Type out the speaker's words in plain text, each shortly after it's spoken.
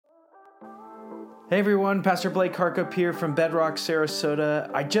Hey everyone, Pastor Blake Harkup here from Bedrock,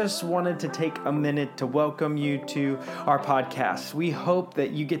 Sarasota. I just wanted to take a minute to welcome you to our podcast. We hope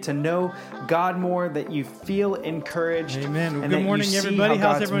that you get to know God more, that you feel encouraged. Amen. Well, and good that morning, you see everybody. how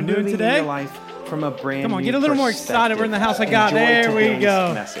How's God's everyone doing moving today? in your life from a brand Come on, new get a little more perspective. excited. We're in the house of God. Enjoy There we today's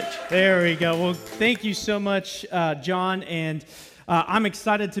go. message. There we go. Well, thank you so much, John, and I'm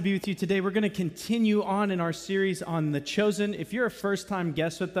excited to be with you today. We're going to continue on in our series on The Chosen. If you're a first-time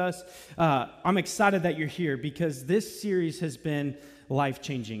guest with us, I'm excited that you're here because this series has been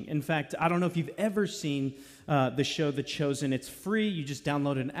life-changing. In fact, I don't know if you've ever seen the show The Chosen. It's free. You just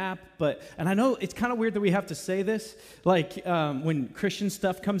download an app. And I know it's kind of weird that we have to say this. Like when Christian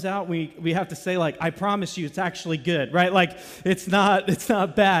stuff comes out, we have to say, like, I promise you it's actually good, right? Like it's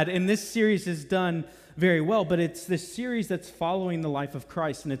not bad. And this series is done very well, but it's this series that's following the life of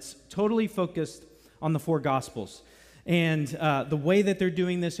Christ, and it's totally focused on the four Gospels. And the way that they're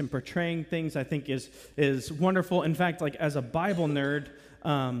doing this and portraying things, I think, is wonderful. In fact, like as a Bible nerd,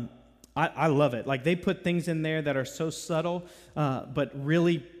 I love it. Like they put things in there that are so subtle, but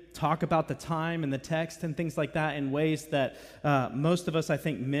really talk about the time and the text and things like that in ways that most of us, I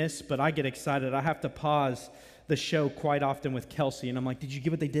think, miss, but I get excited. I have to pause the show quite often with Kelsey, and I'm like, did you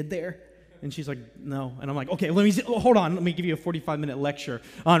get what they did there? And she's like, no. And I'm like, okay, hold on. Let me give you a 45-minute lecture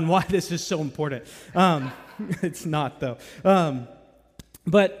on why this is so important. It's not, though.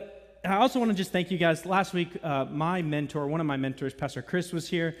 But I also want to just thank you guys. Last week, my mentor, one of my mentors, Pastor Chris, was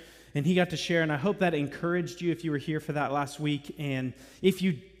here, and he got to share, and I hope that encouraged you if you were here for that last week. And if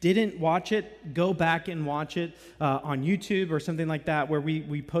you didn't watch it, go back and watch it on YouTube or something like that where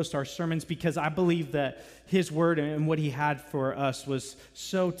we post our sermons, because I believe that his word and what he had for us was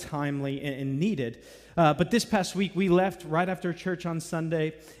so timely and needed. But this past week, we left right after church on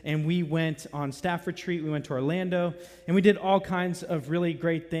Sunday, and we went on staff retreat. We went to Orlando, and we did all kinds of really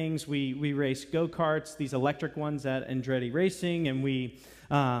great things. We raced go-karts, these electric ones at Andretti Racing, and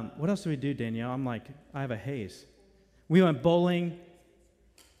what else did we do, Danielle? I'm like, I have a haze. We went bowling,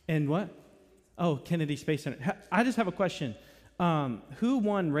 and what? Oh, Kennedy Space Center. I just have a question. Who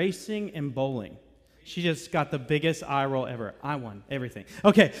won racing and bowling? She just got the biggest eye roll ever. I won everything.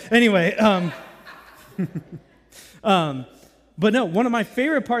 Okay, anyway. But no, one of my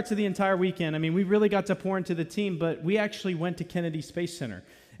favorite parts of the entire weekend, I mean, we really got to pour into the team, but we actually went to Kennedy Space Center.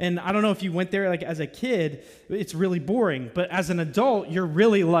 And I don't know if you went there like as a kid, it's really boring, but as an adult, you're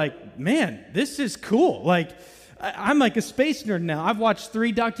really like, man, this is cool. Like, I'm like a space nerd now. I've watched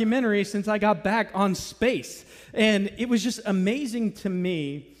 3 documentaries since I got back on space. And it was just amazing to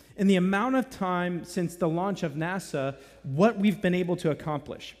me in the amount of time since the launch of NASA, what we've been able to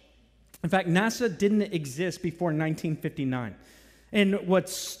accomplish. In fact, NASA didn't exist before 1959. And what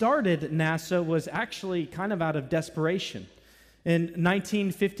started NASA was actually kind of out of desperation. In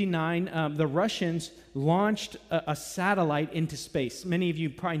 1959, the Russians launched a satellite into space. Many of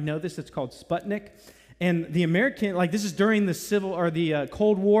you probably know this. It's called Sputnik. And the American, like this is during the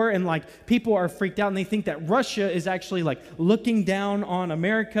Cold War, and like people are freaked out, and they think that Russia is actually like looking down on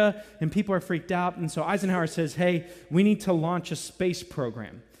America, and people are freaked out. And so Eisenhower says, hey, we need to launch a space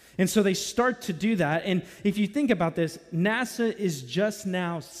program. And so they start to do that. And if you think about this, NASA is just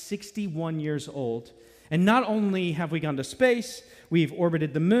now 61 years old. And not only have we gone to space, we've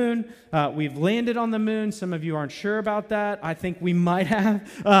orbited the moon, we've landed on the moon. Some of you aren't sure about that. I think we might have.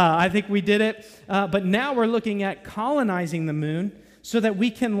 I think we did it. But now we're looking at colonizing the moon so that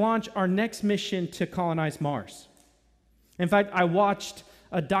we can launch our next mission to colonize Mars. In fact, I watched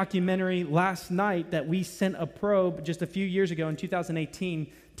a documentary last night that we sent a probe just a few years ago in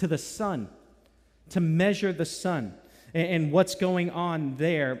 2018 to the sun, to measure the sun and what's going on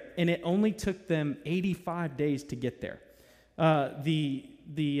there, and it only took them 85 days to get there.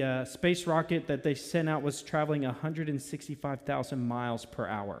 The space rocket that they sent out was traveling 165,000 miles per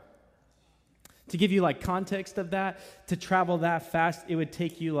hour. To give you like context of that, to travel that fast, it would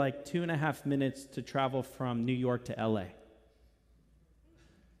take you like 2.5 minutes to travel from New York to LA.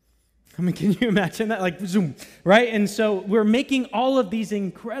 I mean, can you imagine that? Like, zoom, right? And so we're making all of these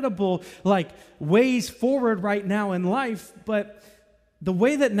incredible, like, ways forward right now in life, but the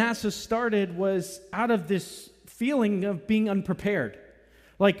way that NASA started was out of this feeling of being unprepared.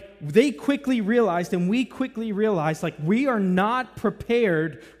 Like, they quickly realized, and we quickly realized, like, we are not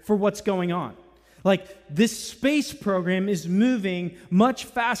prepared for what's going on. Like, this space program is moving much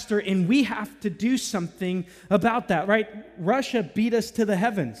faster, and we have to do something about that, right? Russia beat us to the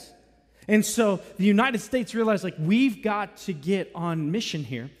heavens. And so the United States realized, like, we've got to get on mission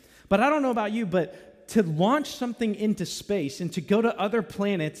here. But I don't know about you, but to launch something into space and to go to other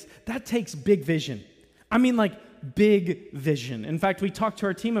planets, that takes big vision. I mean, like, big vision. In fact, we talked to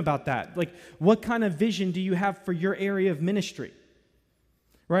our team about that. Like, what kind of vision do you have for your area of ministry?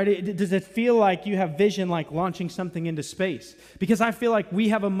 Right? Does it feel like you have vision like launching something into space? Because I feel like we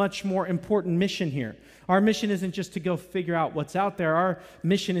have a much more important mission here. Our mission isn't just to go figure out what's out there. Our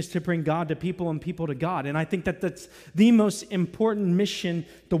mission is to bring God to people and people to God. And I think that that's the most important mission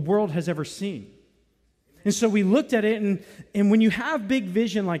the world has ever seen. And so we looked at it, and when you have big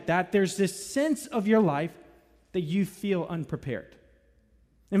vision like that, there's this sense of your life that you feel unprepared.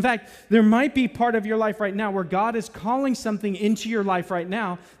 In fact, there might be part of your life right now where God is calling something into your life right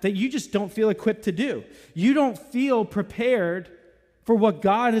now that you just don't feel equipped to do. You don't feel prepared for what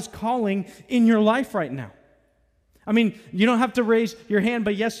God is calling in your life right now. I mean, you don't have to raise your hand,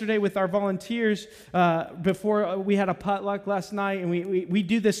 but yesterday with our volunteers, before we had a potluck last night, and we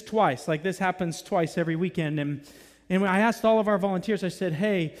do this twice. Like, this happens twice every weekend, and I asked all of our volunteers, I said,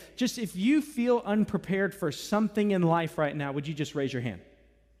 hey, just if you feel unprepared for something in life right now, would you just raise your hand?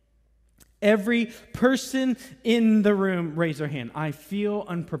 Every person in the room raise their hand. I feel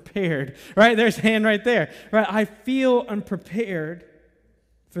unprepared. Right? There's a hand right there. Right? I feel unprepared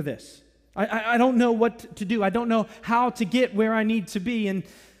for this. I don't know what to do. I don't know how to get where I need to be. And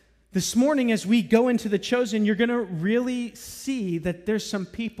this morning, as we go into The Chosen, you're going to really see that there's some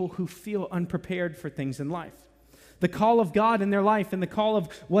people who feel unprepared for things in life. The call of God in their life and the call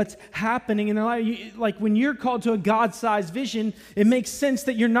of what's happening in their life. Like, when you're called to a God-sized vision, it makes sense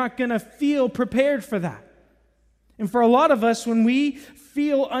that you're not going to feel prepared for that. And for a lot of us, when we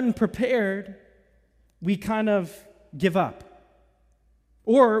feel unprepared, we kind of give up.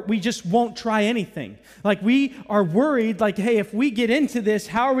 Or we just won't try anything. Like, we are worried, like, hey, if we get into this,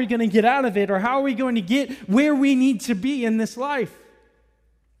 how are we going to get out of it? Or how are we going to get where we need to be in this life?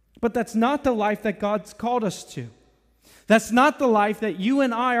 But that's not the life that God's called us to. That's not the life that you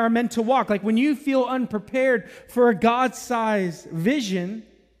and I are meant to walk. Like, when you feel unprepared for a God-sized vision,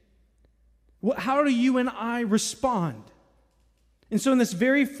 how do you and I respond? And so in this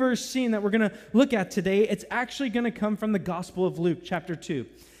very first scene that we're going to look at today, it's actually going to come from the Gospel of Luke, chapter 2.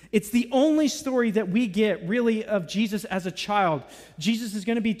 It's the only story that we get, really, of Jesus as a child. Jesus is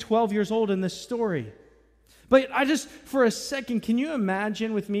going to be 12 years old in this story. But for a second, can you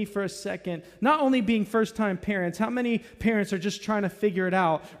imagine with me for a second, not only being first-time parents, how many parents are just trying to figure it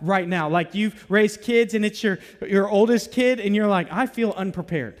out right now? Like, you've raised kids and it's your oldest kid and you're like, I feel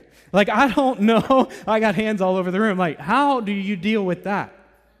unprepared. Like, I don't know. I got hands all over the room. Like, how do you deal with that?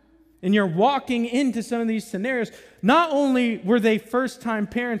 And you're walking into some of these scenarios. Not only were they first-time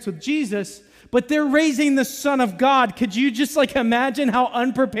parents with Jesus, but they're raising the Son of God. Could you just imagine how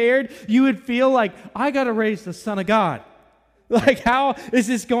unprepared you would feel? Like, I got to raise the Son of God. Like, how is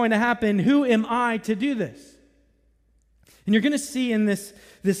this going to happen? Who am I to do this? And you're going to see in this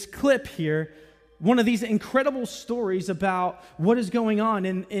clip here one of these incredible stories about what is going on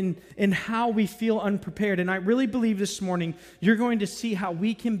in how we feel unprepared. And I really believe this morning you're going to see how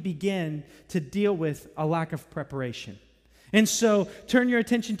we can begin to deal with a lack of preparation. And so, turn your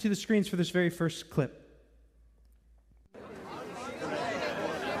attention to the screens for this very first clip.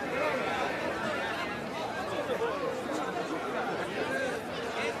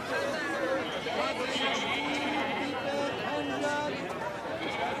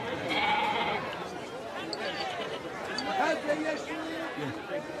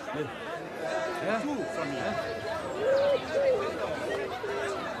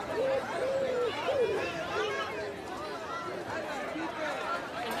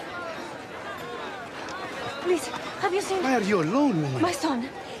 Please, have you seen... Why are you alone, woman? My son,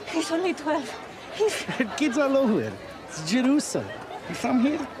 he's only 12. He's... Kids all over. It's Jerusalem. You from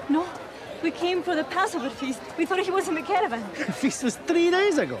here? No, we came for the Passover feast. We thought he was in the caravan. The feast was 3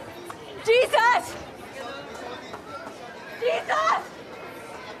 days ago. Jesus! Jesus!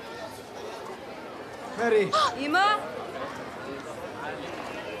 Mary. Ima?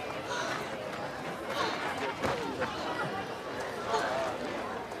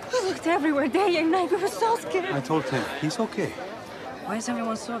 We looked everywhere, day and night. We were so scared. I told him, he's okay. Why is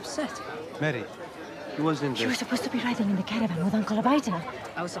everyone so upset? Mary, he was in You the... were supposed to be riding in the caravan with Uncle Abita.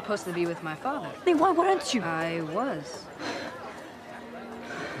 I was supposed to be with my father. Then why weren't you? I was.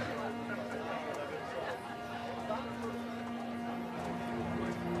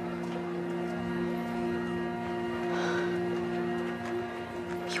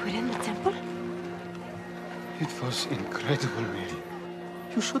 You were in the temple? It was incredible, Mary.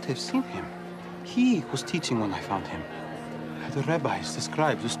 You should have seen him. He was teaching when I found him. The rabbis, the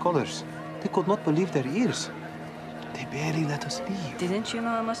scribes, the scholars, they could not believe their ears. They barely let us leave. Didn't you know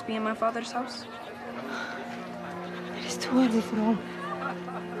I must be in my father's house? It is too early for all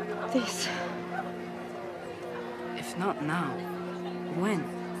this. Not now. When?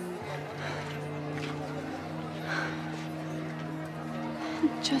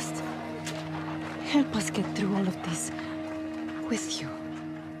 Just help us get through all of this with you.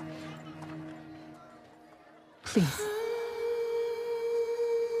 Please.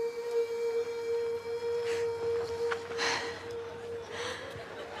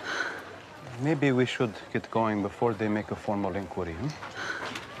 Maybe we should get going before they make a formal inquiry, huh?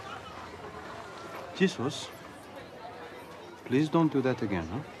 Jesus, please don't do that again,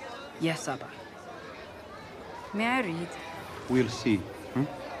 huh? Yes, Abba. May I read? We'll see.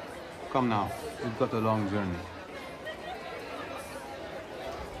 Come now. We've got a long journey.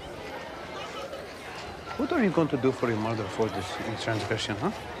 What are you going to do for your mother for this transgression,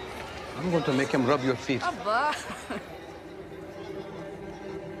 huh? I'm going to make him rub your feet. Abba!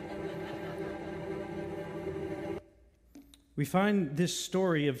 We find this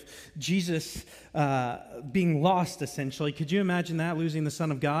story of Jesus being lost, essentially. Could you imagine that, losing the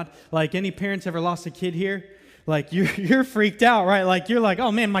Son of God? Like, any parents ever lost a kid here? Like, you're freaked out, right? Like, you're like,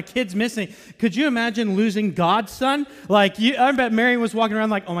 oh, man, my kid's missing. Could you imagine losing God's son? Like, I bet Mary was walking around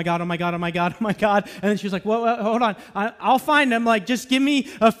like, oh, my God, oh, my God, oh, my God, oh, my God. And then she was like, well, hold on. I'll find him. Like, just give me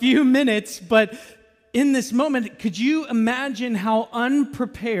a few minutes. But in this moment, could you imagine how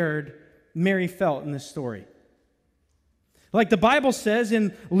unprepared Mary felt in this story? Like the Bible says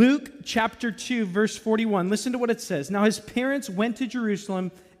in Luke chapter 2, verse 41, listen to what it says. Now his parents went to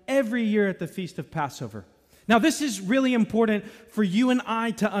Jerusalem every year at the Feast of Passover. Now this is really important for you and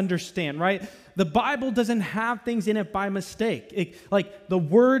I to understand, right? The Bible doesn't have things in it by mistake. Like the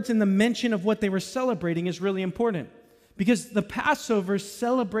words and the mention of what they were celebrating is really important. Because the Passover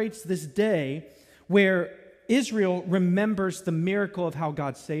celebrates this day where Israel remembers the miracle of how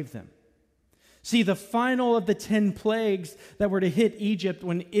God saved them. See, the final of the 10 plagues that were to hit Egypt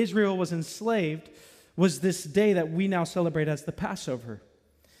when Israel was enslaved was this day that we now celebrate as the Passover.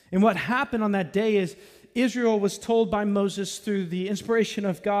 And what happened on that day is Israel was told by Moses through the inspiration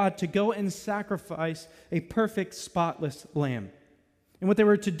of God to go and sacrifice a perfect, spotless lamb. And what they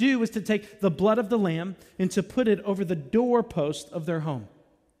were to do was to take the blood of the lamb and to put it over the doorpost of their home.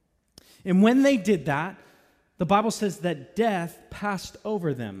 And when they did that, the Bible says that death passed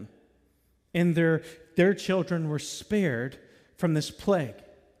over them. And their children were spared from this plague.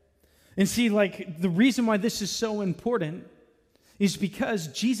 And see, like, the reason why this is so important is because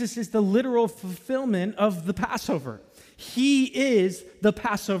Jesus is the literal fulfillment of the Passover. He is the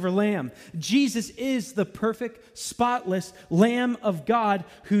Passover lamb. Jesus is the perfect, spotless Lamb of God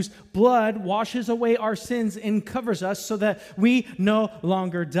whose blood washes away our sins and covers us so that we no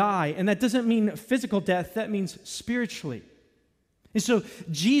longer die. And that doesn't mean physical death, that means spiritually. And so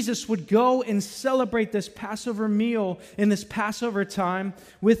Jesus would go and celebrate this Passover meal in this Passover time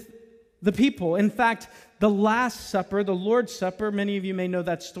with the people. In fact, the Last Supper, the Lord's Supper, many of you may know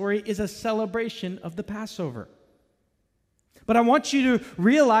that story, is a celebration of the Passover. But I want you to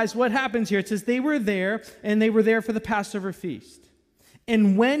realize what happens here. It says they were there, and they were there for the Passover feast.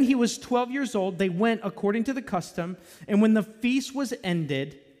 And when he was 12 years old, they went according to the custom, and when the feast was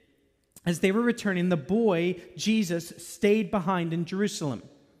ended, as they were returning, the boy, Jesus, stayed behind in Jerusalem.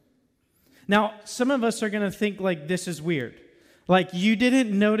 Now, some of us are going to think like this is weird. Like you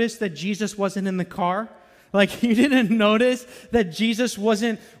didn't notice that Jesus wasn't in the car? Like you didn't notice that Jesus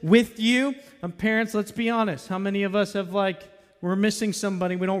wasn't with you? Parents, let's be honest. How many of us have we're missing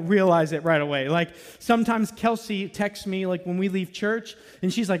somebody, we don't realize it right away? Like sometimes Kelsey texts me like when we leave church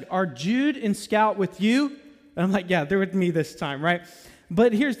and she's like, are Jude and Scout with you? And I'm like, yeah, they're with me this time, right?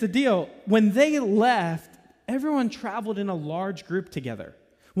 But here's the deal. When they left, everyone traveled in a large group together.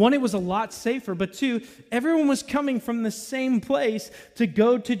 One, it was a lot safer, but two, everyone was coming from the same place to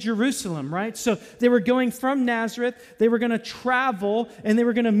go to Jerusalem, right? So they were going from Nazareth, they were going to travel, and they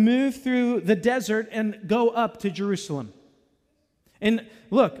were going to move through the desert and go up to Jerusalem. And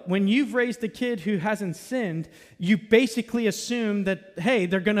look, when you've raised a kid who hasn't sinned, you basically assume that, hey,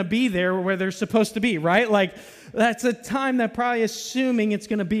 they're going to be there where they're supposed to be, right? Like, that's a time that probably assuming it's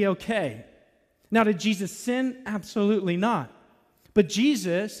going to be okay. Now, did Jesus sin? Absolutely not. But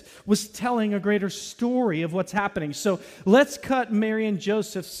Jesus was telling a greater story of what's happening. So let's cut Mary and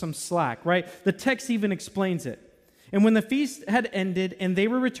Joseph some slack, right? The text even explains it. And when the feast had ended and they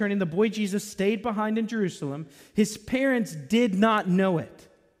were returning, the boy Jesus stayed behind in Jerusalem. His parents did not know it.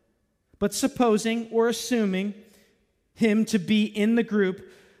 But supposing or assuming him to be in the group,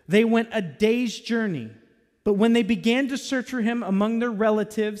 they went a day's journey. But when they began to search for him among their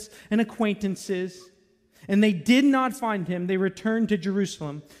relatives and acquaintances, and they did not find him, they returned to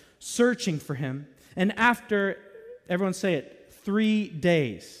Jerusalem, searching for him. And after, everyone say it, 3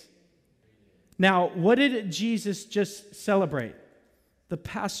 days. Now, what did Jesus just celebrate? The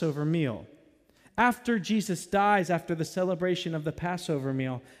Passover meal. After Jesus dies, after the celebration of the Passover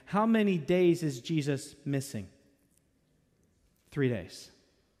meal, how many days is Jesus missing? 3 days.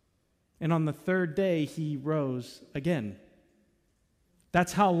 And on the third day, he rose again.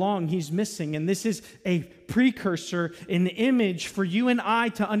 That's how long he's missing. And this is a precursor, an image for you and I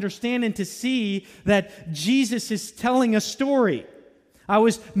to understand and to see that Jesus is telling a story. I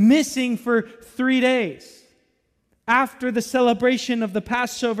was missing for 3 days. After the celebration of the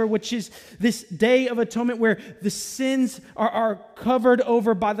Passover, which is this day of atonement where the sins are covered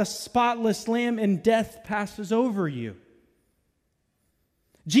over by the spotless lamb and death passes over you.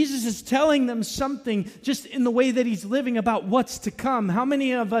 Jesus is telling them something just in the way that he's living about what's to come. How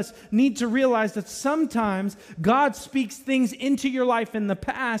many of us need to realize that sometimes God speaks things into your life in the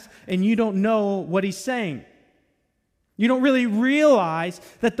past and you don't know what he's saying? You don't really realize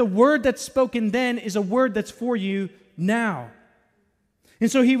that the word that's spoken then is a word that's for you now. And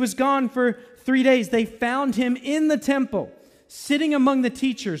so he was gone for 3 days. They found him in the temple, sitting among the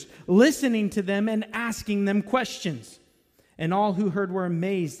teachers, listening to them and asking them questions. And all who heard were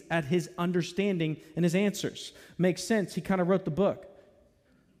amazed at his understanding and his answers. Makes sense. He kind of wrote the book.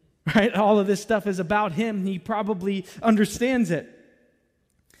 Right? All of this stuff is about him. He probably understands it.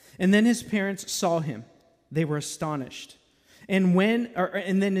 And then his parents saw him. They were astonished. And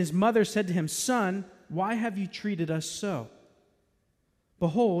then his mother said to him, "Son, why have you treated us so?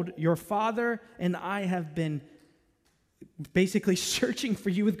 Behold, your father and I have been basically searching for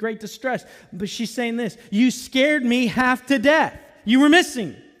you with great distress." But she's saying this, "You scared me half to death. You were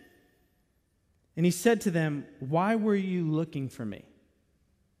missing." And he said to them, "Why were you looking for me?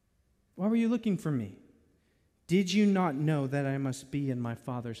 Why were you looking for me? Did you not know that I must be in my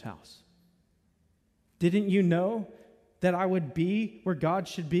Father's house? Didn't you know that I would be where God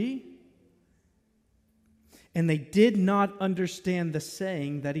should be?" And they did not understand the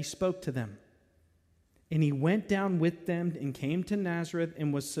saying that he spoke to them. And he went down with them and came to Nazareth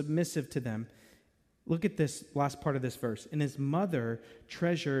and was submissive to them. Look at this last part of this verse. And his mother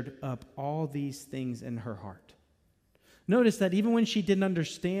treasured up all these things in her heart. Notice that even when she didn't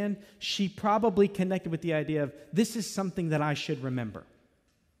understand, she probably connected with the idea of, this is something that I should remember.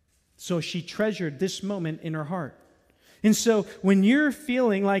 So she treasured this moment in her heart. And so when you're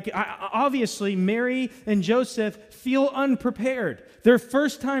feeling like, obviously Mary and Joseph feel unprepared. They're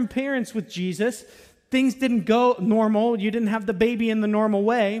first-time parents with Jesus. Things didn't go normal. You didn't have the baby in the normal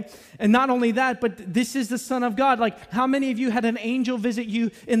way. And not only that, but this is the Son of God. Like, how many of you had an angel visit you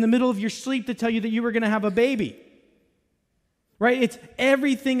in the middle of your sleep to tell you that you were going to have a baby? Right? It's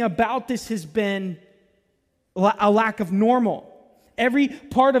everything about this has been a lack of normal. Every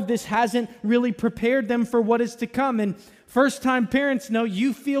part of this hasn't really prepared them for what is to come. And first-time parents know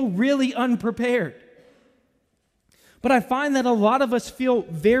you feel really unprepared. But I find that a lot of us feel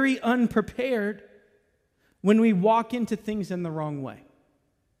very unprepared when we walk into things in the wrong way.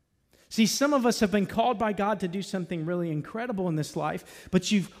 See, some of us have been called by God to do something really incredible in this life,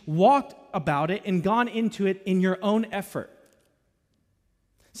 but you've walked about it and gone into it in your own effort.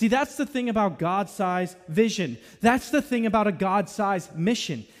 See, that's the thing about God-sized vision. That's the thing about a God-sized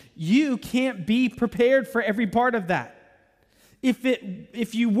mission. You can't be prepared for every part of that.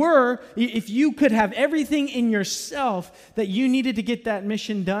 If you could have everything in yourself that you needed to get that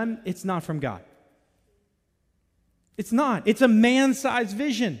mission done, it's not from God. It's not. It's a man-sized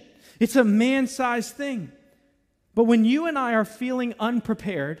vision. It's a man-sized thing. But when you and I are feeling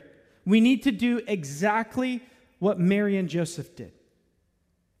unprepared, we need to do exactly what Mary and Joseph did.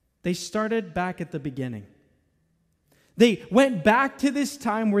 They started back at the beginning. They went back to this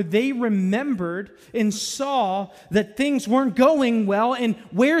time where they remembered and saw that things weren't going well and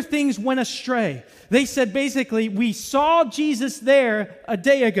where things went astray. They said basically, we saw Jesus there a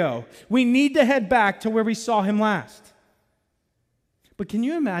day ago. We need to head back to where we saw him last. But can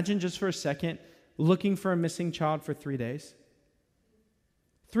you imagine just for a second looking for a missing child for 3 days?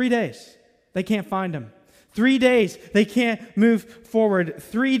 3 days. They can't find him. 3 days, they can't move forward.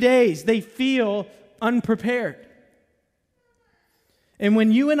 3 days, they feel unprepared. And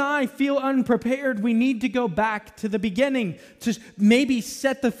when you and I feel unprepared, we need to go back to the beginning to maybe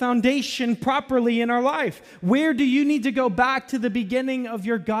set the foundation properly in our life. Where do you need to go back to the beginning of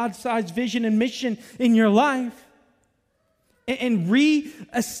your God-sized vision and mission in your life and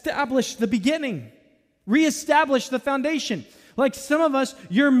re-establish the beginning, re-establish the foundation? Like some of us,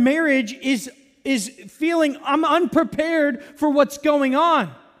 your marriage is feeling, I'm unprepared for what's going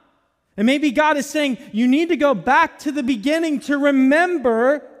on. And maybe God is saying, you need to go back to the beginning to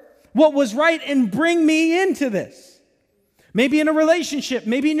remember what was right and bring me into this. Maybe in a relationship,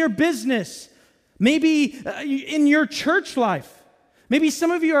 maybe in your business, Maybe in your church life. Maybe some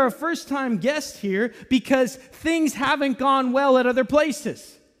of you are a first-time guest here because things haven't gone well at other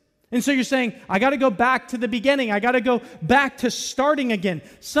places. And so you're saying, I got to go back to the beginning. I got to go back to starting again.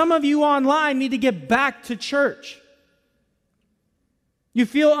 Some of you online need to get back to church. You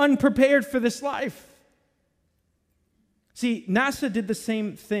feel unprepared for this life. See, NASA did the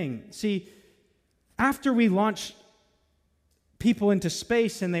same thing. See, after we launched people into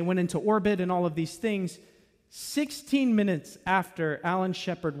space and they went into orbit and all of these things, 16 minutes after Alan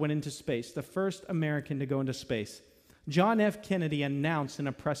Shepard went into space, the first American to go into space, John F. Kennedy announced in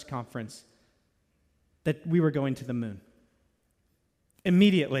a press conference that we were going to the moon.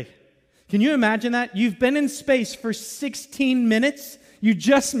 Immediately. Can you imagine that? You've been in space for 16 minutes, you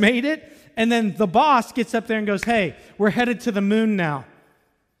just made it, and then the boss gets up there and goes, hey, we're headed to the moon now.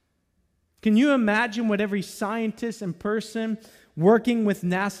 Can you imagine what every scientist and person working with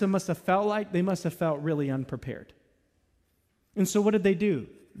NASA must have felt like? They must have felt really unprepared. And so what did they do?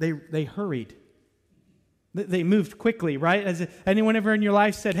 They hurried. They moved quickly, right? As anyone ever in your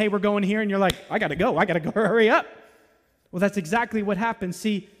life said, hey, we're going here, and you're like, I got to go, hurry up. Well, that's exactly what happened.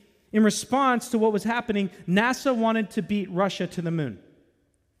 See, in response to what was happening, NASA wanted to beat Russia to the moon.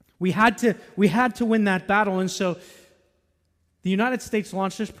 We had to win that battle, and so the United States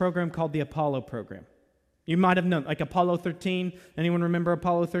launched this program called the Apollo program. You might have known, like Apollo 13. Anyone remember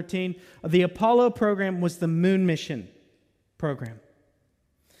Apollo 13? The Apollo program was the moon mission program.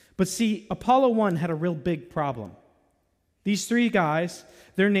 But see, Apollo 1 had a real big problem. These three guys,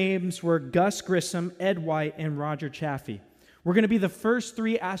 their names were Gus Grissom, Ed White, and Roger Chaffee. Were going to be the first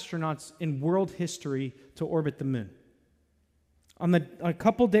three astronauts in world history to orbit the moon. A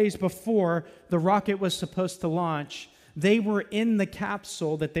couple days before the rocket was supposed to launch, they were in the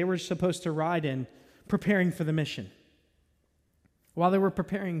capsule that they were supposed to ride in, preparing for the mission. While they were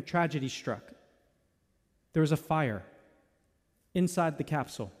preparing, tragedy struck. There was a fire inside the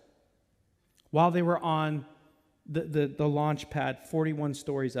capsule. While they were on the launch pad, 41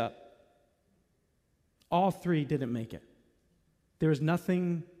 stories up. All three didn't make it. There was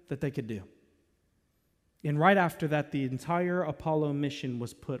nothing that they could do. And right after that, the entire Apollo mission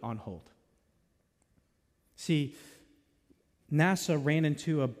was put on hold. See, NASA ran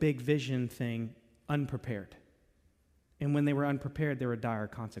into a big vision thing unprepared. And when they were unprepared, there were dire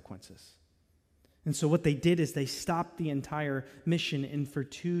consequences. And so what they did is they stopped the entire mission, and for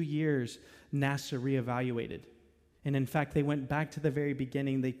 2 years, NASA reevaluated. And in fact, they went back to the very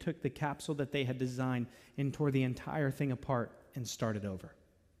beginning. They took the capsule that they had designed and tore the entire thing apart and started over.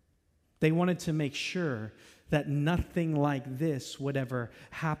 They wanted to make sure that nothing like this would ever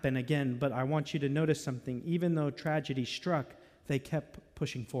happen again. But I want you to notice something. Even though tragedy struck, they kept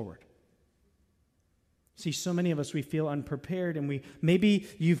pushing forward. See, so many of us, we feel unprepared, and maybe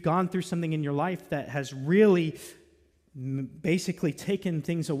you've gone through something in your life that has really basically taken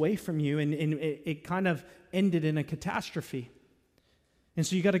things away from you, and it kind of ended in a catastrophe. And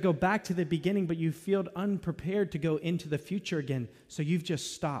so you got to go back to the beginning, but you feel unprepared to go into the future again, so you've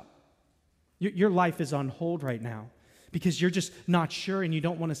just stopped. Your life is on hold right now because you're just not sure and you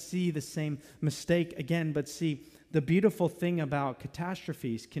don't want to see the same mistake again. But see, the beautiful thing about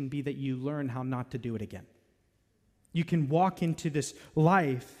catastrophes can be that you learn how not to do it again. You can walk into this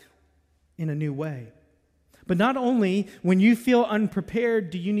life in a new way. But not only when you feel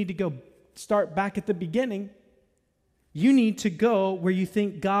unprepared do you need to go start back at the beginning, you need to go where you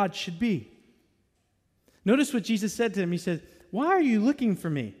think God should be. Notice what Jesus said to him. He said, "Why are you looking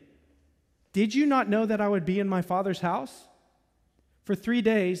for me? Did you not know that I would be in my Father's house?" For 3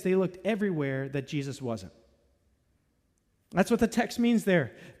 days, they looked everywhere that Jesus wasn't. That's what the text means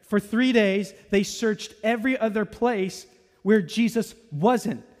there. For 3 days, they searched every other place where Jesus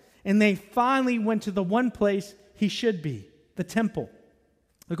wasn't. And they finally went to the one place he should be, the temple.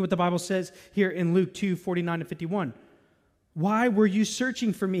 Look at what the Bible says here in Luke 2:49-51. "Why were you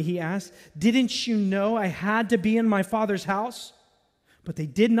searching for me?" he asked. "Didn't you know I had to be in my Father's house?" But they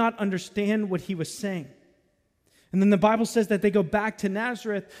did not understand what he was saying. And then the Bible says that they go back to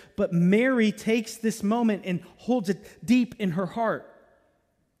Nazareth, but Mary takes this moment and holds it deep in her heart.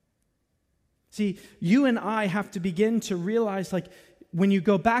 See, you and I have to begin to realize, like, when you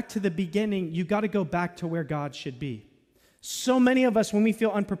go back to the beginning, you got to go back to where God should be. So many of us, when we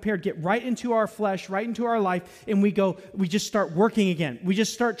feel unprepared, get right into our flesh, right into our life, and we just start working again. We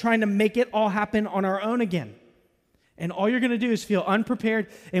just start trying to make it all happen on our own again. And all you're going to do is feel unprepared.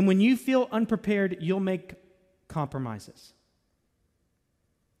 And when you feel unprepared, you'll make compromises.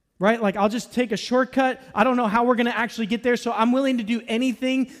 right? Like, I'll just take a shortcut. I don't know how we're going to actually get there, so I'm willing to do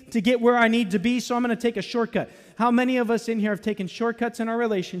anything to get where I need to be, so I'm going to take a shortcut. How many of us in here have taken shortcuts in our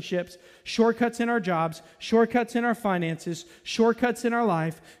relationships, shortcuts in our jobs, shortcuts in our finances, shortcuts in our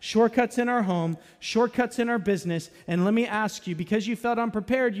life, shortcuts in our home, shortcuts in our business? And let me ask you, because you felt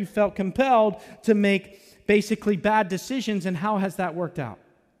unprepared, you felt compelled to make basically bad decisions, and how has that worked out?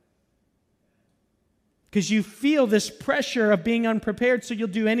 Because you feel this pressure of being unprepared, so you'll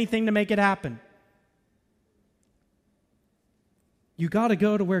do anything to make it happen. You got to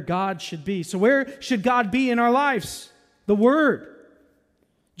go to where God should be. So where should God be in our lives? The Word.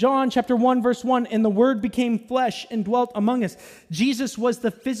 John chapter 1, verse 1, and the Word became flesh and dwelt among us. Jesus was the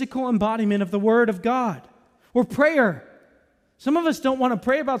physical embodiment of the Word of God. Or prayer. Some of us don't want to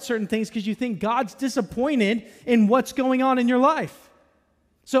pray about certain things because you think God's disappointed in what's going on in your life.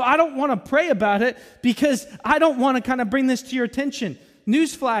 So I don't want to pray about it because I don't want to kind of bring this to your attention.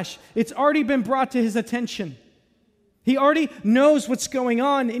 Newsflash, it's already been brought to his attention. He already knows what's going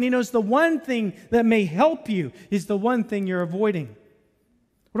on, and he knows the one thing that may help you is the one thing you're avoiding.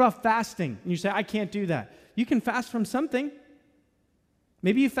 What about fasting? And you say, I can't do that. You can fast from something.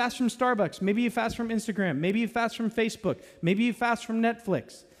 Maybe you fast from Starbucks. Maybe you fast from Instagram. Maybe you fast from Facebook. Maybe you fast from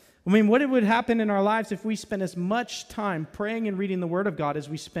Netflix. I mean, what would happen in our lives if we spent as much time praying and reading the Word of God as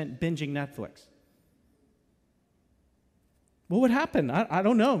we spent binging Netflix? What would happen? I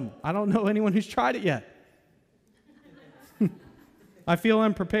don't know. I don't know anyone who's tried it yet. I feel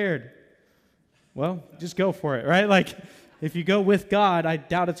unprepared. Well, just go for it, right? Like, if you go with God, I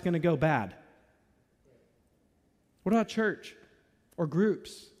doubt it's going to go bad. What about church or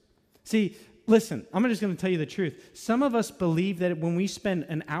groups? See, listen, I'm just going to tell you the truth. Some of us believe that when we spend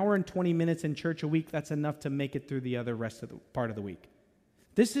an hour and 20 minutes in church a week, that's enough to make it through the other rest of the part of the week.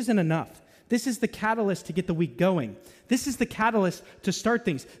 This isn't enough. This is the catalyst to get the week going. This is the catalyst to start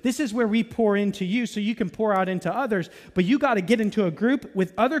things. This is where we pour into you so you can pour out into others, but you got to get into a group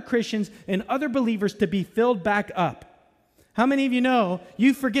with other Christians and other believers to be filled back up. How many of you know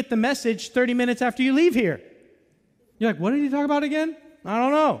you forget the message 30 minutes after you leave here? You're like, what did he talk about again? I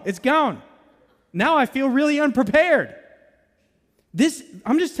don't know. It's gone. Now I feel really unprepared.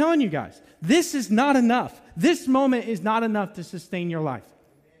 I'm just telling you guys, this is not enough. This moment is not enough to sustain your life.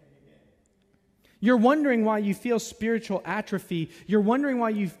 You're wondering why you feel spiritual atrophy. You're wondering why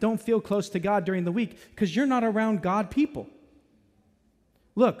you don't feel close to God during the week because you're not around God people.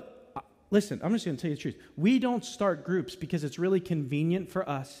 Look, listen, I'm just going to tell you the truth. We don't start groups because it's really convenient for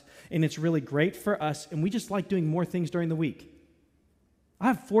us and it's really great for us and we just like doing more things during the week. I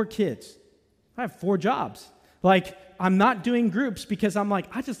have 4 kids. I have 4 jobs. Like, I'm not doing groups because I'm like,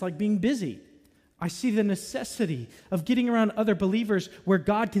 I just like being busy. I see the necessity of getting around other believers where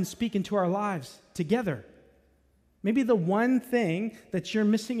God can speak into our lives together. Maybe the one thing that you're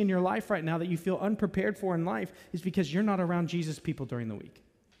missing in your life right now that you feel unprepared for in life is because you're not around Jesus people during the week.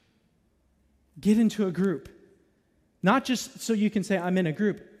 Get into a group. Not just so you can say, I'm in a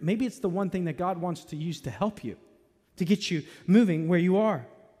group. Maybe it's the one thing that God wants to use to help you, to get you moving where you are.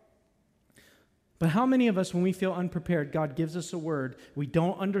 But how many of us, when we feel unprepared, God gives us a word, we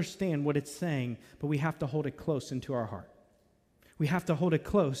don't understand what it's saying, but we have to hold it close into our heart. We have to hold it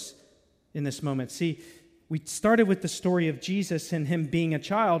close in this moment. See, we started with the story of Jesus and him being a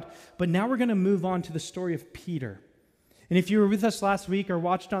child, but now we're going to move on to the story of Peter. And if you were with us last week or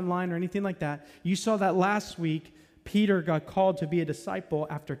watched online or anything like that, you saw that last week Peter got called to be a disciple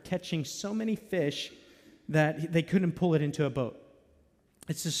after catching so many fish that they couldn't pull it into a boat.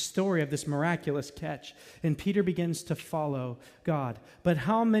 It's the story of this miraculous catch, and Peter begins to follow God. But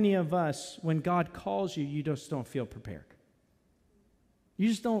how many of us, when God calls you, you just don't feel prepared? You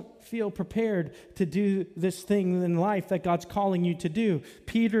just don't feel prepared to do this thing in life that God's calling you to do.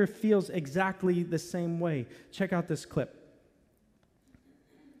 Peter feels exactly the same way. Check out this clip.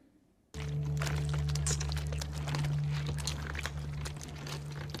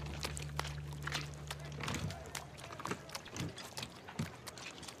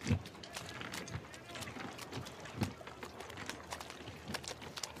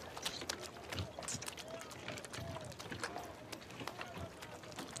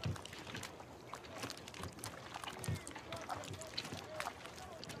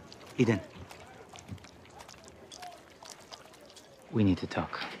 Eden, we need to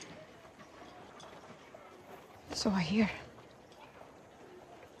talk. So I hear.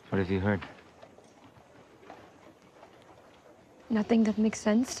 What have you heard? Nothing that makes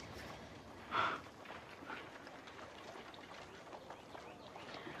sense.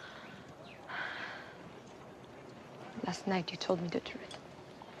 Last night you told me the truth.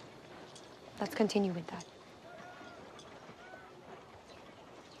 Let's continue with that.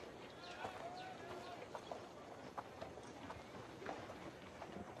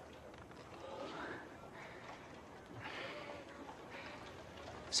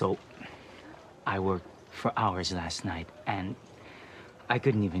 So, I worked for hours last night, and I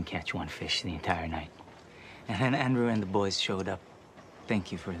couldn't even catch one fish the entire night. And then Andrew and the boys showed up.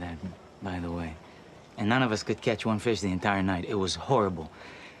 Thank you for that, by the way. And none of us could catch one fish the entire night. It was horrible.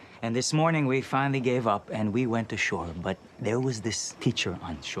 And this morning, we finally gave up, and we went ashore. But there was this teacher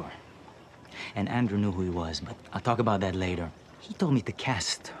on shore. And Andrew knew who he was, but I'll talk about that later. He told me to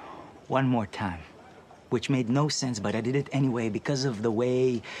cast one more time, which made no sense, but I did it anyway because of the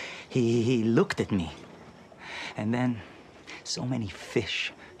way he looked at me. And then so many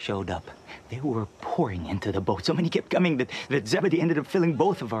fish showed up. They were pouring into the boat. So many kept coming that Zebedee ended up filling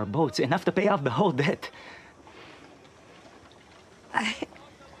both of our boats, enough to pay off the whole debt.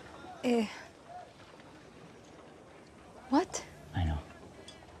 What? I know.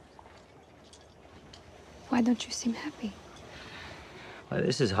 Why don't you seem happy? Well,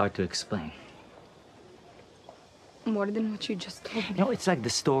 this is hard to explain. More than what you just told me. You know, it's like the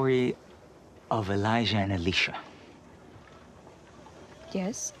story of Elijah and Elisha.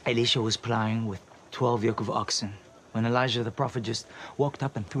 Yes? Elisha was plowing with 12 yoke of oxen when Elijah the prophet just walked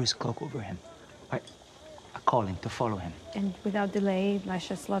up and threw his cloak over him. Right? A calling to follow him. And without delay,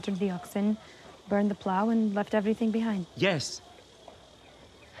 Elisha slaughtered the oxen, burned the plow, and left everything behind. Yes.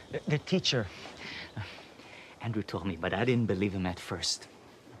 The teacher, Andrew told me, but I didn't believe him at first.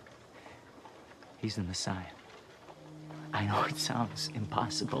 He's the Messiah. I know it sounds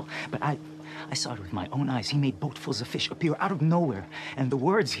impossible, but I saw it with my own eyes. He made boatfuls of fish appear out of nowhere. And the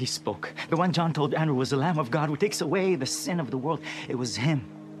words he spoke, the one John told Andrew was the Lamb of God who takes away the sin of the world, it was him.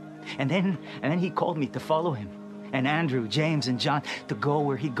 And then he called me to follow him. And Andrew, James, and John to go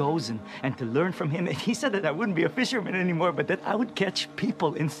where he goes and to learn from him. And he said that I wouldn't be a fisherman anymore, but that I would catch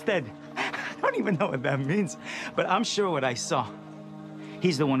people instead. I don't even know what that means, but I'm sure what I saw.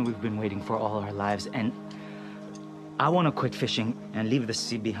 He's the one we've been waiting for all our lives, and I want to quit fishing and leave the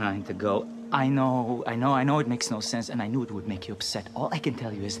sea behind to go. I know it makes no sense, and I knew it would make you upset. All I can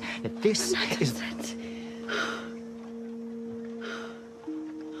tell you is that this is... Upset.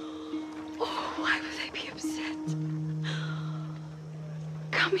 Oh, why would I be upset?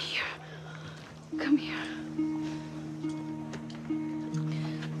 Come here. Come here.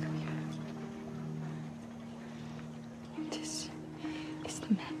 Come here. This is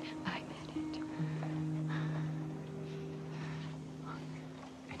the man I married.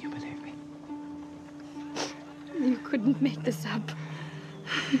 And you believe me? You couldn't make this up.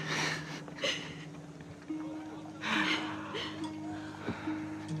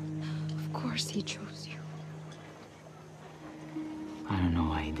 Of course he chose you. I don't know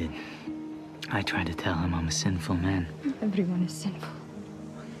why he did. I tried to tell him I'm a sinful man. Everyone is sinful.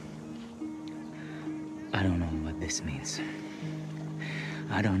 I don't know what this means.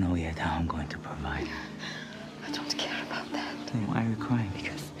 I don't know yet how I'm going to provide. I don't care about that. Then why are you crying?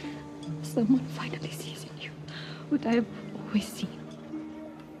 Because someone finally sees in you what I have always seen.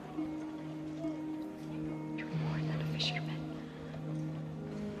 You're more than a fisherman.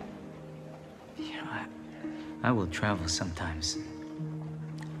 You know, I will travel sometimes.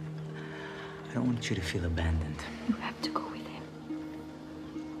 I don't want you to feel abandoned. You have to go with him.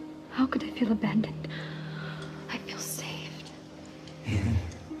 How could I feel abandoned? I feel saved. Eden,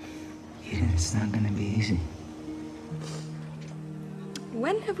 it's not gonna be easy.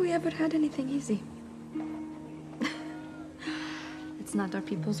 When have we ever had anything easy? It's not our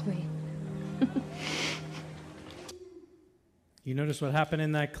people's way. You notice what happened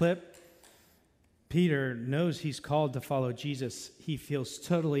in that clip? Peter knows he's called to follow Jesus. He feels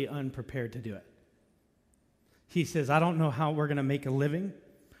totally unprepared to do it. He says, I don't know how we're going to make a living,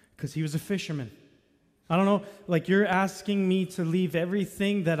 because he was a fisherman. I don't know, like you're asking me to leave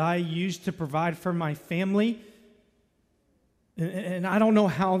everything that I used to provide for my family, and I don't know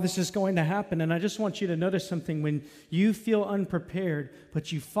how this is going to happen. And I just want you to notice something. When you feel unprepared,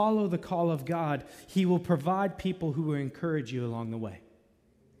 but you follow the call of God, he will provide people who will encourage you along the way.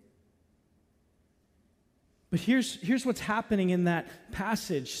 But here's what's happening in that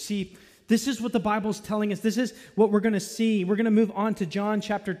passage. See, this is what the Bible's telling us. This is what we're going to see. We're going to move on to John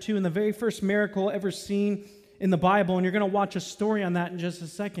chapter 2, and the very first miracle ever seen in the Bible, and you're going to watch a story on that in just a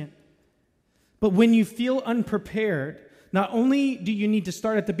second. But when you feel unprepared, not only do you need to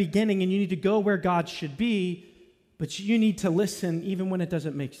start at the beginning and you need to go where God should be, but you need to listen even when it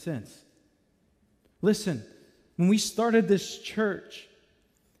doesn't make sense. Listen, when we started this church,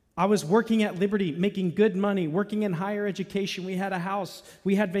 I was working at Liberty, making good money, working in higher education. We had a house,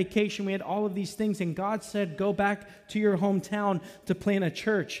 we had vacation, we had all of these things. And God said, go back to your hometown to plant a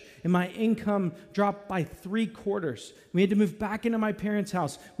church. And my income dropped by 3/4. We had to move back into my parents'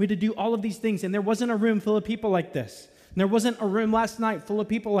 house. We had to do all of these things. And there wasn't a room full of people like this. And there wasn't a room last night full of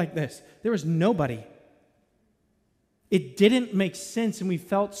people like this. There was nobody. It didn't make sense, and we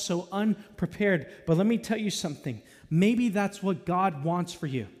felt so unprepared. But let me tell you something. Maybe that's what God wants for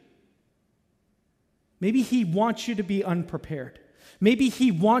you. Maybe he wants you to be unprepared. Maybe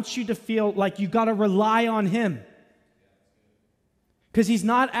he wants you to feel like you got to rely on him. Because he's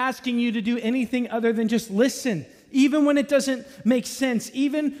not asking you to do anything other than just listen, even when it doesn't make sense,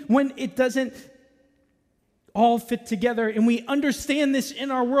 even when it doesn't all fit together. And we understand this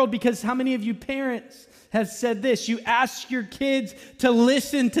in our world because how many of you parents have said this? You ask your kids to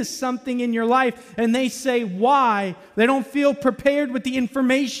listen to something in your life and they say why. They don't feel prepared with the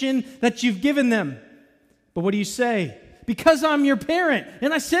information that you've given them. But what do you say? Because I'm your parent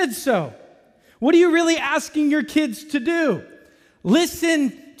and I said so. What are you really asking your kids to do?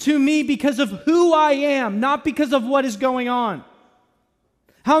 Listen to me because of who I am, not because of what is going on.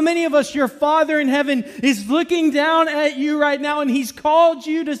 How many of us, your Father in heaven is looking down at you right now and he's called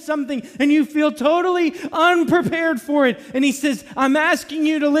you to something and you feel totally unprepared for it. And he says, I'm asking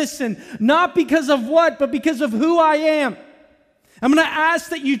you to listen, not because of what, but because of who I am. I'm going to ask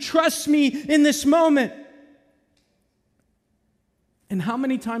that you trust me in this moment. And how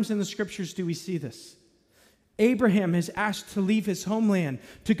many times in the scriptures do we see this? Abraham is asked to leave his homeland,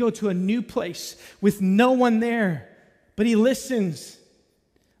 to go to a new place with no one there, but he listens.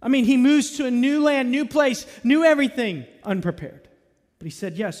 I mean, he moves to a new land, new place, new everything, unprepared. But he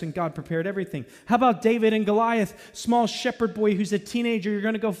said yes, and God prepared everything. How about David and Goliath, small shepherd boy who's a teenager? You're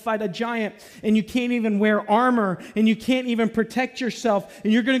going to go fight a giant, and you can't even wear armor, and you can't even protect yourself,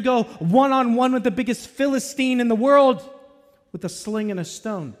 and you're going to go one-on-one with the biggest Philistine in the world with a sling and a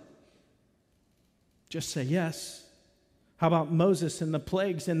stone. Just say yes. How about Moses and the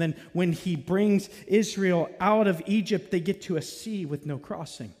plagues? And then when he brings Israel out of Egypt, they get to a sea with no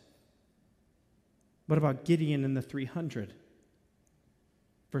crossing. What about Gideon and the 300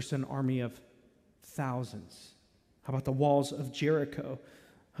 versus an army of thousands? How about the walls of Jericho?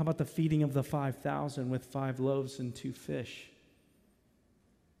 How about the feeding of the 5,000 with 5 loaves and 2 fish?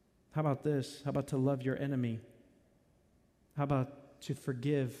 How about this? How about to love your enemy? How about to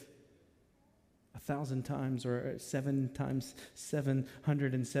forgive 1,000 times or 7 times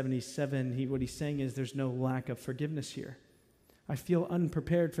 777? What he's saying is there's no lack of forgiveness here. I feel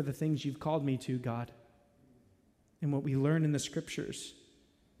unprepared for the things you've called me to, God. And what we learn in the scriptures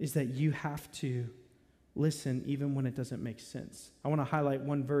is that you have to listen even when it doesn't make sense. I want to highlight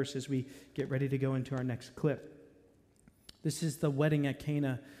one verse as we get ready to go into our next clip. This is the wedding at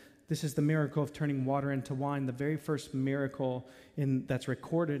Cana. This is the miracle of turning water into wine, the very first miracle that's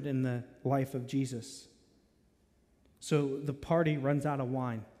recorded in the life of Jesus. So the party runs out of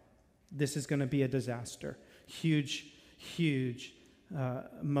wine. This is going to be a disaster. Huge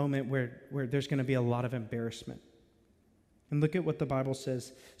moment where there's going to be a lot of embarrassment. And look at what the Bible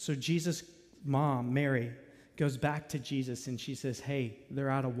says. So Jesus' mom, Mary, goes back to Jesus and she says, hey, they're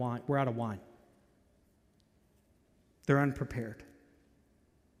out of wine. We're out of wine. They're unprepared.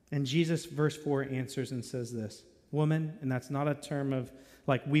 And Jesus, verse 4, answers and says this, woman, and that's not a term of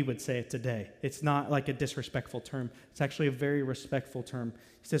like we would say it today. It's not like a disrespectful term. It's actually a very respectful term.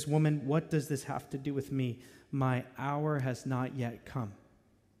 He says, woman, what does this have to do with me? My hour has not yet come.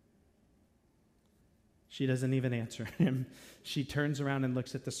 She doesn't even answer him. She turns around and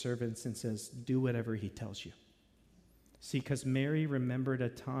looks at the servants and says, do whatever he tells you. See, because Mary remembered a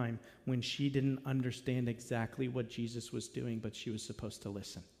time when she didn't understand exactly what Jesus was doing, but she was supposed to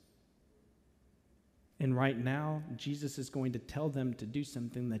listen. And right now, Jesus is going to tell them to do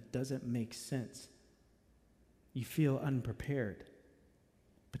something that doesn't make sense. You feel unprepared,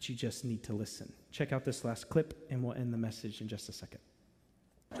 but you just need to listen. Check out this last clip, and we'll end the message in just a second.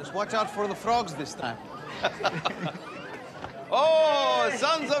 Just watch out for the frogs this time. Oh,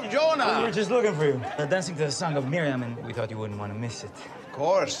 sons of Jonah! We were just looking for you. Dancing to the song of Miriam, and we thought you wouldn't want to miss it. Of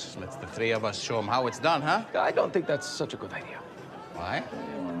course. Let's the 3 of us show them how it's done, huh? I don't think that's such a good idea. Why?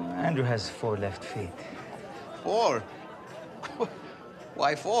 Andrew has 4 left feet. 4?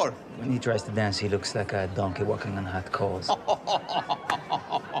 Why 4? When he tries to dance, he looks like a donkey walking on hot coals.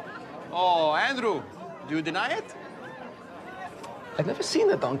 Oh, Andrew, do you deny it? I've never seen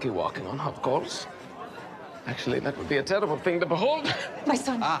a donkey walking on hot coals. Actually, that would be a terrible thing to behold. My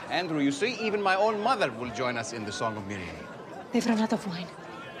son. Ah, Andrew, you see, even my own mother will join us in the Song of Miriam. They've run out of wine.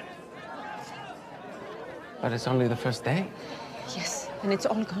 But it's only the first day. Yes, and it's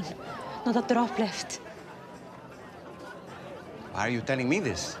all gone. Not a drop left. Why are you telling me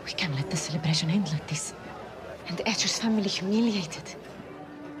this? We can't let the celebration end like this. And Escher's family humiliated.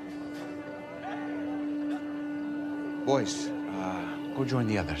 Boys, go join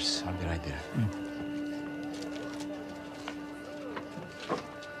the others. I'll be right there.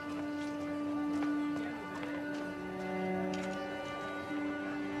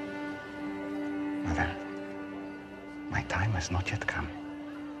 Mother, my time has not yet come.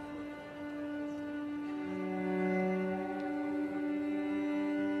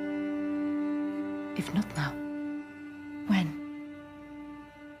 If not now, when?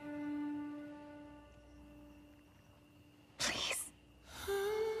 Please.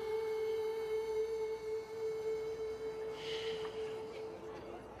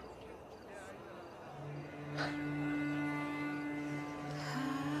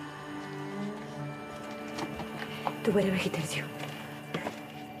 Do whatever he tells you.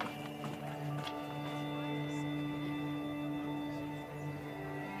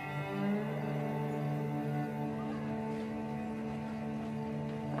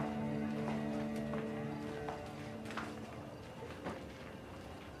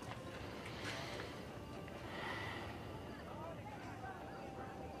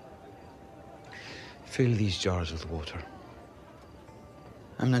 Fill these jars with water.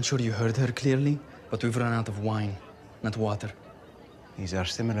 I'm not sure you heard her clearly, but we've run out of wine, not water. These are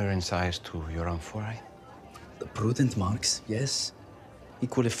similar in size to your amphorae. The prudent marks, yes.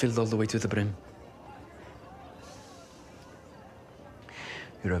 Equally filled all the way to the brim.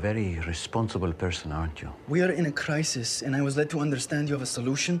 You're a very responsible person, aren't you? We are in a crisis, and I was led to understand you have a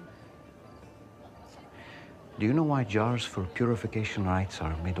solution. Do you know why jars for purification rites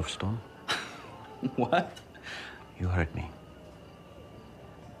are made of stone? What? You heard me.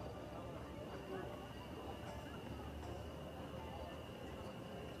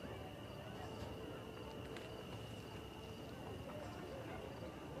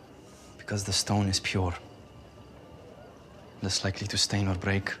 Because the stone is pure. Less likely to stain or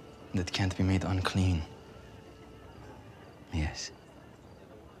break, and it can't be made unclean. Yes.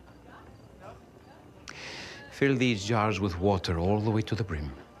 Fill these jars with water all the way to the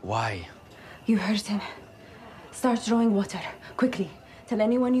brim. Why? You heard him. Start drawing water, quickly. Tell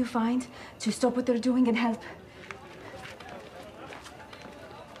anyone you find to stop what they're doing and help.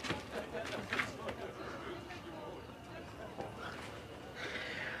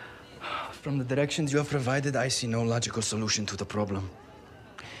 From the directions you have provided, I see no logical solution to the problem.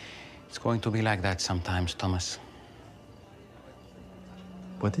 It's going to be like that sometimes, Thomas.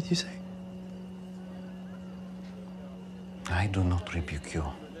 What did you say? I do not rebuke you.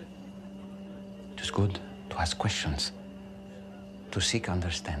 It is good to ask questions, to seek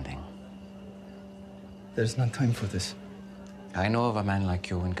understanding. There's not time for this. I know of a man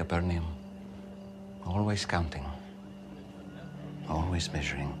like you in Capernaum, always counting, always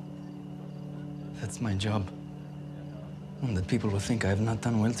measuring. That's my job. And that people will think I have not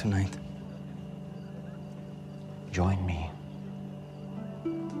done well tonight. Join me,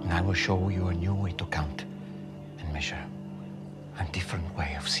 and I will show you a new way to count and measure, a different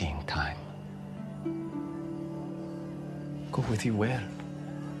way of seeing time. Go with you where?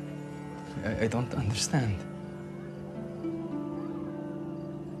 I don't understand.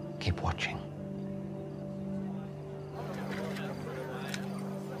 Keep watching.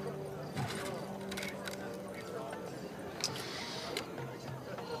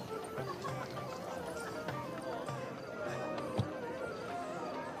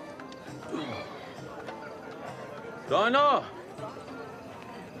 Dinah!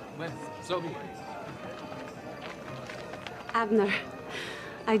 Zoe. Abner,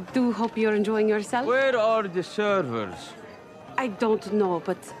 I do hope you're enjoying yourself. Where are the servers? I don't know,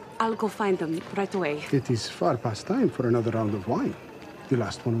 but I'll go find them right away. It is far past time for another round of wine. The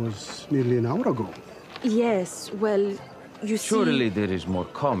last one was nearly an hour ago. Yes, well, you see... Surely there is more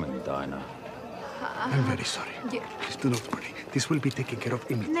coming, Dinah. I'm very sorry. Please do not worry. This will be taken care of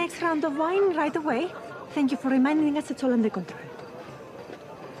immediately. Next round of wine right away. Thank you for reminding us it's all under control.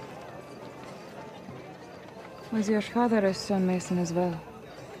 Was your father a stonemason as well?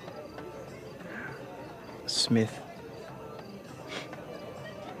 Smith.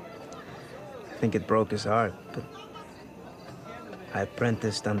 I think it broke his heart, but I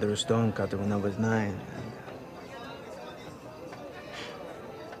apprenticed under a stonecutter when I was 9. And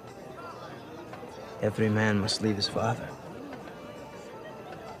every man must leave his father.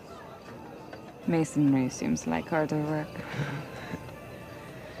 Masonry seems like harder work.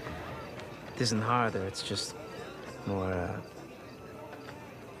 It isn't harder, it's just more,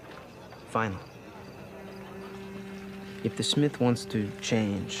 final. If the smith wants to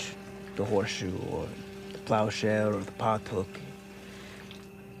change the horseshoe or the plowshare or the pothook,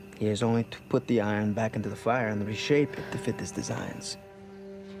 he has only to put the iron back into the fire and reshape it to fit his designs.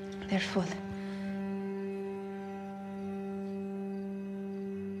 They're full.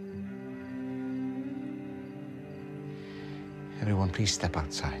 Everyone, please step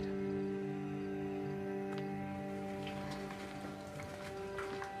outside.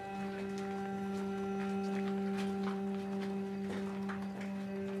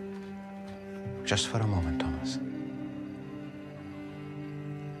 Just for a moment, Thomas.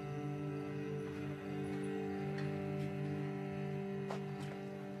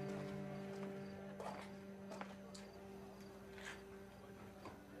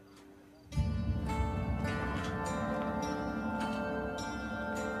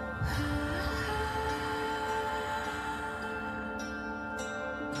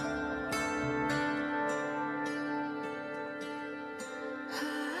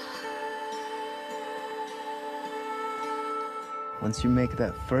 Once you make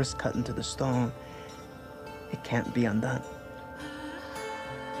that first cut into the stone, it can't be undone.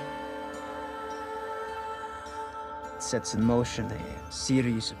 It sets in motion a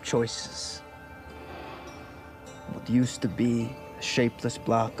series of choices. What used to be a shapeless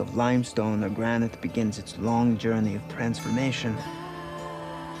block of limestone or granite begins its long journey of transformation.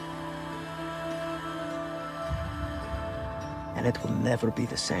 And it will never be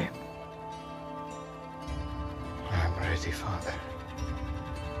the same. I'm ready, Father.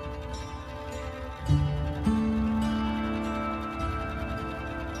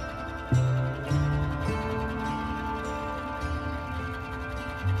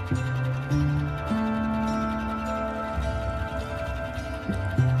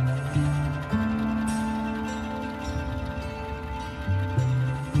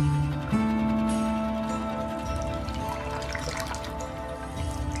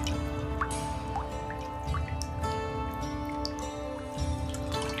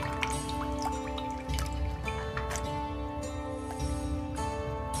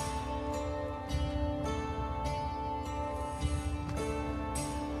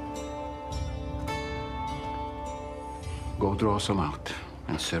 Go draw some out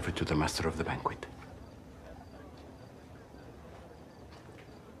and serve it to the master of the banquet.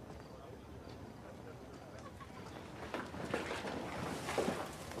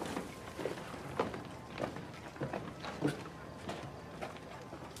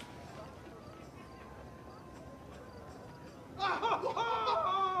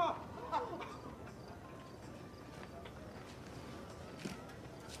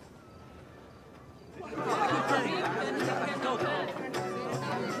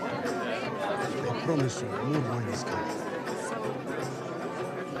 I promise you, more wine is coming.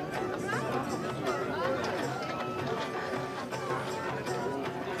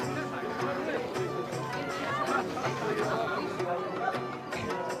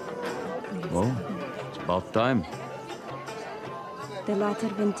 Well, it's about time. The latter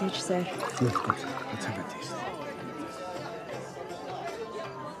vintage, sir. Good, good. Let's have a taste.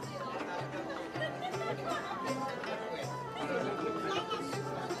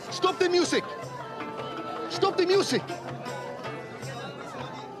 Stop the music! Stop the music!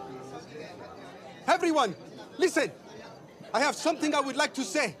 Everyone, listen! I have something I would like to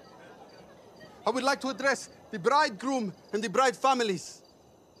say. I would like to address the bridegroom and the bride families.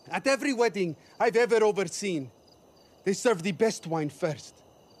 At every wedding I've ever overseen, they serve the best wine first.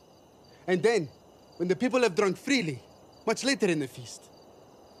 And then, when the people have drunk freely, much later in the feast,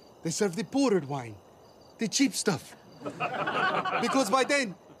 they serve the poorer wine, the cheap stuff. Because by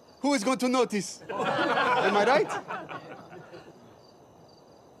then, who is going to notice? Am I right?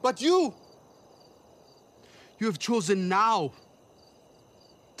 But you have chosen now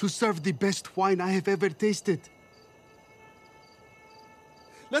to serve the best wine I have ever tasted.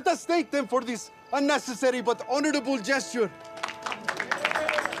 Let us thank them for this unnecessary but honorable gesture.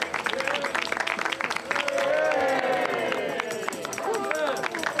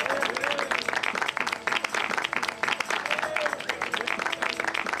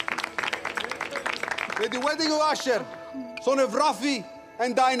 May the wedding of Asher, son of Rafi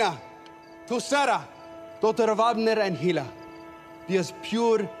and Dinah, to Sarah, daughter of Abner and Hila, be as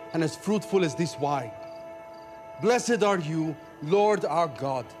pure and as fruitful as this wine. Blessed are you, Lord our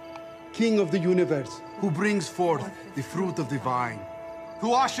God, King of the universe, who brings forth the fruit of the vine.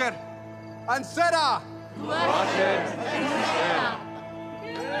 To Asher and Sarah! To Asher and Sarah!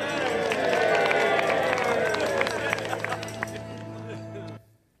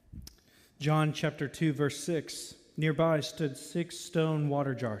 John chapter 2, verse 6. Nearby stood 6 stone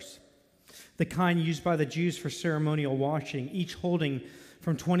water jars, the kind used by the Jews for ceremonial washing, each holding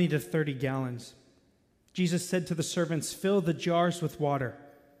from 20 to 30 gallons. Jesus said to the servants, "Fill the jars with water."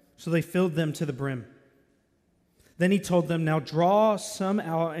 So they filled them to the brim. Then he told them, "Now draw some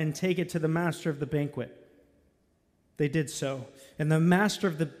out and take it to the master of the banquet." They did so, and the master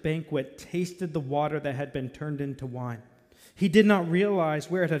of the banquet tasted the water that had been turned into wine. He did not realize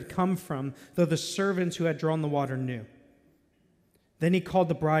where it had come from, though the servants who had drawn the water knew. Then he called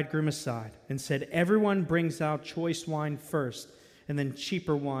the bridegroom aside and said, "Everyone brings out choice wine first, and then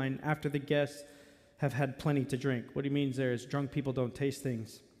cheaper wine after the guests have had plenty to drink. What he means there is drunk people don't taste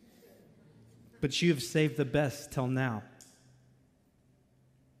things. But you have saved the best till now.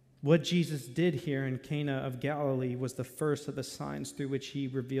 What Jesus did here in Cana of Galilee was the first of the signs through which he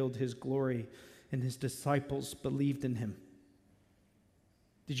revealed his glory, and his disciples believed in him.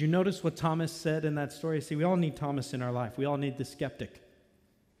 Did you notice what Thomas said in that story? See, we all need Thomas in our life. We all need the skeptic.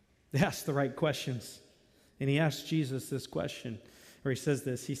 They ask the right questions. And he asked Jesus this question, or he says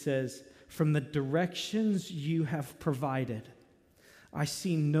this. He says, "From the directions you have provided, I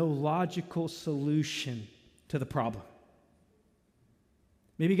see no logical solution to the problem."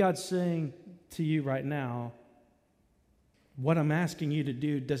 Maybe God's saying to you right now, what I'm asking you to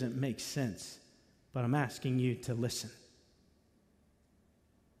do doesn't make sense, but I'm asking you to listen.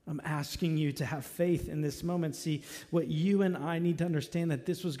 I'm asking you to have faith in this moment. See, what you and I need to understand that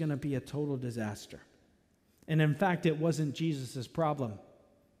this was going to be a total disaster. And in fact, it wasn't Jesus' problem,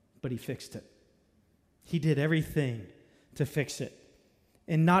 but he fixed it. He did everything to fix it.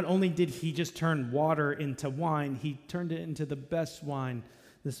 And not only did he just turn water into wine, he turned it into the best wine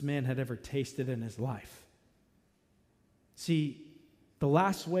this man had ever tasted in his life. See, the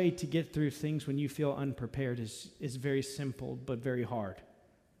last way to get through things when you feel unprepared is very simple but very hard.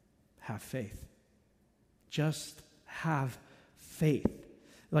 Have faith. Just have faith.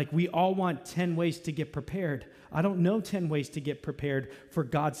 Like, we all want 10 ways to get prepared. I don't know 10 ways to get prepared for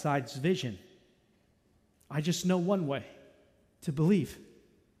God-sized vision. I just know one way: to believe.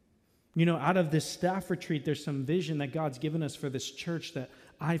 You know, out of this staff retreat, there's some vision that God's given us for this church that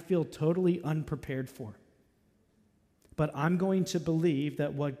I feel totally unprepared for. But I'm going to believe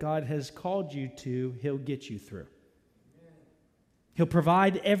that what God has called you to, he'll get you through. He'll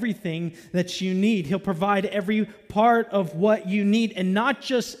provide everything that you need. He'll provide every part of what you need, and not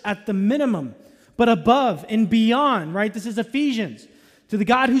just at the minimum, but above and beyond, right? This is Ephesians. To the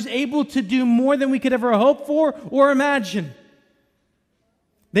God who's able to do more than we could ever hope for or imagine.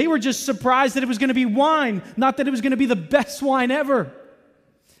 They were just surprised that it was going to be wine, not that it was going to be the best wine ever.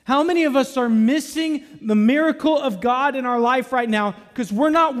 How many of us are missing the miracle of God in our life right now because we're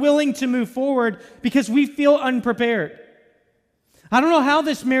not willing to move forward because we feel unprepared? I don't know how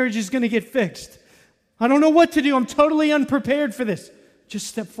this marriage is going to get fixed. I don't know what to do. I'm totally unprepared for this. Just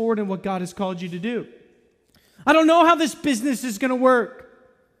step forward in what God has called you to do. I don't know how this business is going to work.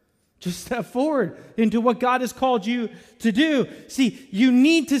 Just step forward into what God has called you to do. See, you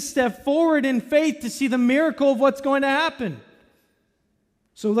need to step forward in faith to see the miracle of what's going to happen.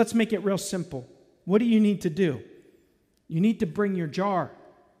 So let's make it real simple. What do you need to do? You need to bring your jar.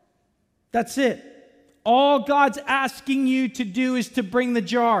 That's it. All God's asking you to do is to bring the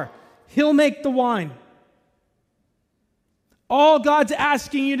jar. He'll make the wine. All God's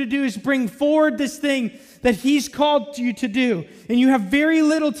asking you to do is bring forward this thing that he's called you to do. And you have very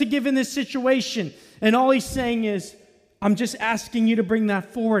little to give in this situation. And all he's saying is, I'm just asking you to bring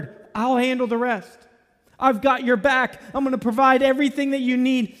that forward. I'll handle the rest. I've got your back. I'm going to provide everything that you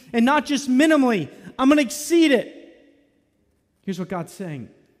need. And not just minimally. I'm going to exceed it. Here's what God's saying.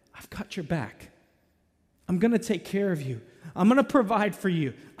 I've got your back. I'm going to take care of you. I'm going to provide for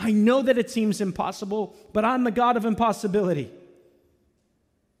you. I know that it seems impossible, but I'm the God of impossibility.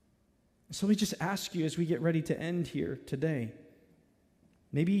 So we just ask you as we get ready to end here today,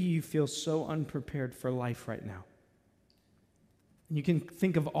 maybe you feel so unprepared for life right now. And you can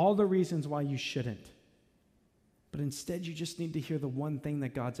think of all the reasons why you shouldn't. But instead, you just need to hear the one thing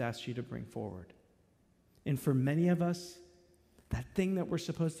that God's asked you to bring forward. And for many of us, that thing that we're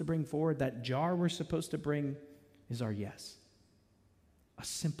supposed to bring forward, that jar we're supposed to bring, is our yes. A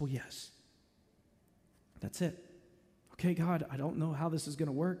simple yes. That's it. Okay, God, I don't know how this is going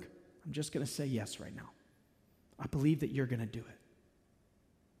to work. I'm just going to say yes right now. I believe that you're going to do it.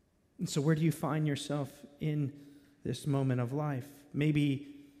 And so where do you find yourself in this moment of life? Maybe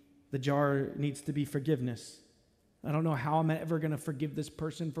the jar needs to be forgiveness. I don't know how I'm ever going to forgive this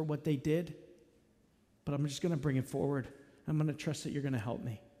person for what they did, but I'm just going to bring it forward. I'm going to trust that you're going to help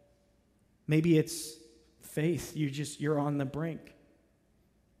me. Maybe it's faith. You're on the brink.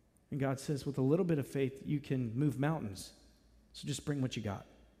 And God says, with a little bit of faith, you can move mountains. So just bring what you got.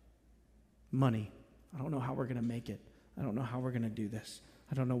 Money. I don't know how we're going to make it. I don't know how we're going to do this.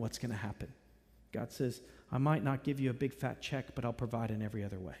 I don't know what's going to happen. God says, I might not give you a big fat check, but I'll provide in every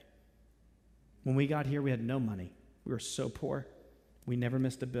other way. When we got here, we had no money. We were so poor. We never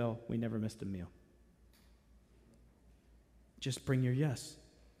missed a bill. We never missed a meal. Just bring your yes,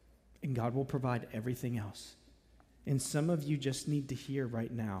 and God will provide everything else. And some of you just need to hear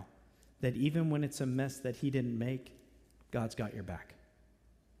right now that even when it's a mess that he didn't make, God's got your back.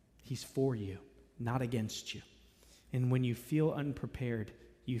 He's for you, not against you. And when you feel unprepared,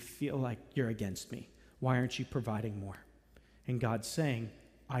 you feel like you're against me. Why aren't you providing more? And God's saying,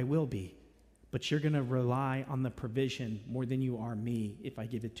 I will be, but you're going to rely on the provision more than you are me if I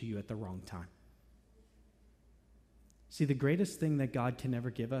give it to you at the wrong time. See, the greatest thing that God can ever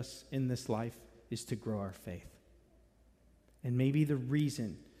give us in this life is to grow our faith. And maybe the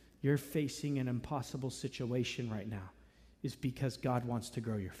reason you're facing an impossible situation right now is because God wants to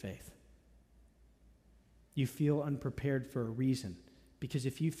grow your faith. You feel unprepared for a reason, because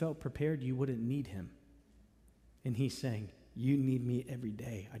if you felt prepared, you wouldn't need him. And he's saying, you need me every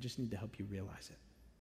day. I just need to help you realize it.